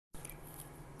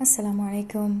Assalamu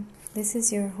alaikum. This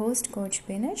is your host, Coach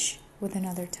Binish, with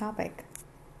another topic.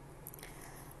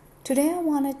 Today I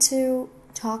wanted to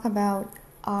talk about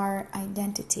our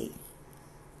identity.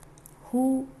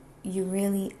 Who you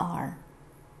really are.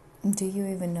 Do you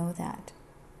even know that?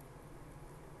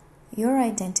 Your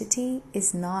identity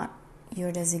is not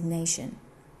your designation.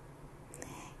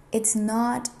 It's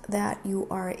not that you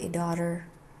are a daughter,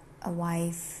 a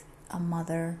wife, a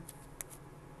mother,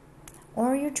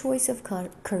 or your choice of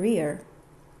career.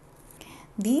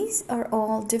 These are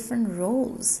all different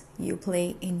roles you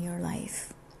play in your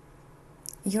life.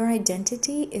 Your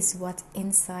identity is what's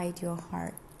inside your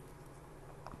heart.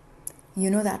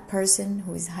 You know that person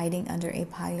who is hiding under a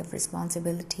pile of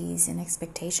responsibilities and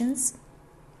expectations?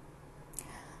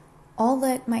 All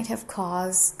that might have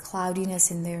caused cloudiness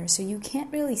in there, so you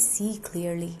can't really see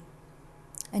clearly.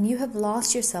 And you have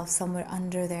lost yourself somewhere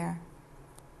under there.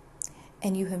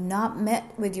 And you have not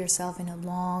met with yourself in a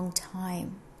long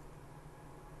time.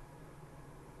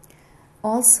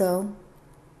 Also,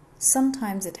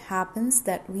 sometimes it happens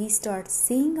that we start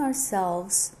seeing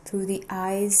ourselves through the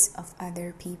eyes of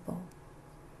other people.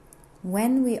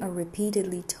 When we are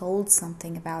repeatedly told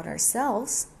something about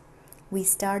ourselves, we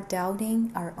start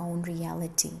doubting our own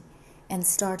reality and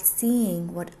start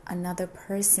seeing what another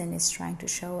person is trying to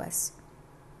show us.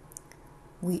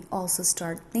 We also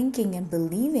start thinking and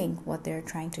believing what they're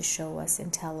trying to show us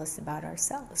and tell us about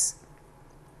ourselves.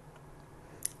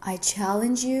 I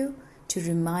challenge you to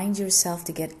remind yourself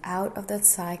to get out of that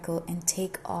cycle and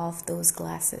take off those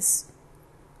glasses.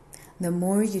 The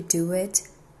more you do it,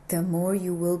 the more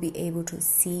you will be able to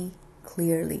see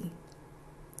clearly.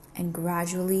 And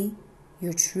gradually,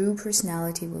 your true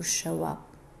personality will show up.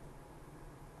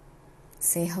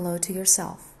 Say hello to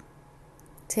yourself.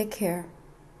 Take care.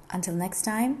 Until next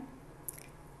time,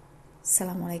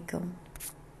 Assalamu alaikum.